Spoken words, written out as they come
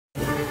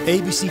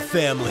ABC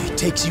Family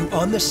takes you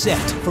on the set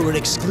for an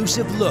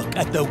exclusive look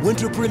at the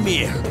winter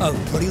premiere of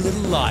Pretty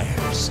Little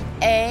Liars.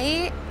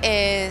 A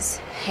is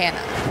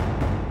Hanna.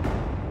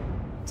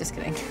 Just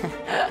kidding.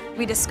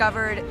 We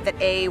discovered that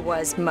A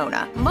was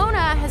Mona.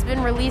 Mona has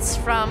been released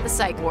from the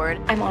psych ward.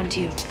 I'm on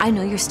to you. I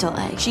know you're still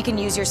A. She can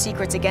use your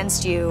secrets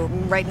against you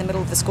right in the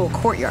middle of the school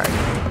courtyard.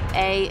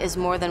 A is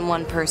more than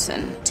one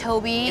person.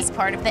 Toby is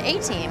part of the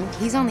A-team.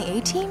 He's on the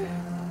A-team?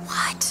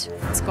 What?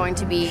 It's going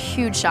to be a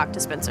huge shock to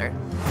Spencer.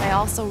 I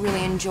also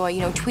really enjoy,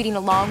 tweeting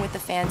along with the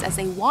fans as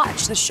they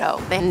watch the show.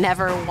 They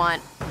never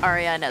want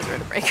Aria and Ezra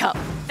to break up.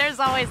 There's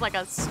always like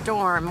a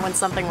storm when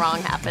something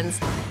wrong happens.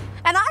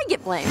 And I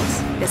get blamed.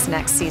 This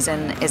next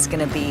season is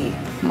gonna be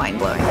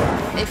mind-blowing.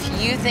 If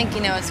you think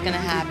you know what's gonna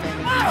happen,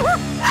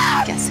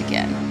 guess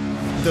again.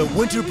 The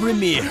winter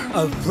premiere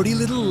of Pretty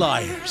Little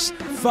Liars,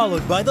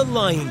 followed by The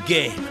Lying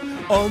Game.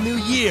 All new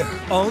year,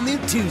 all new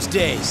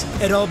Tuesdays.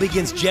 It all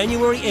begins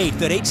January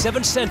 8th at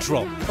 8/7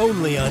 Central,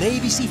 only on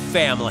ABC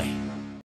Family.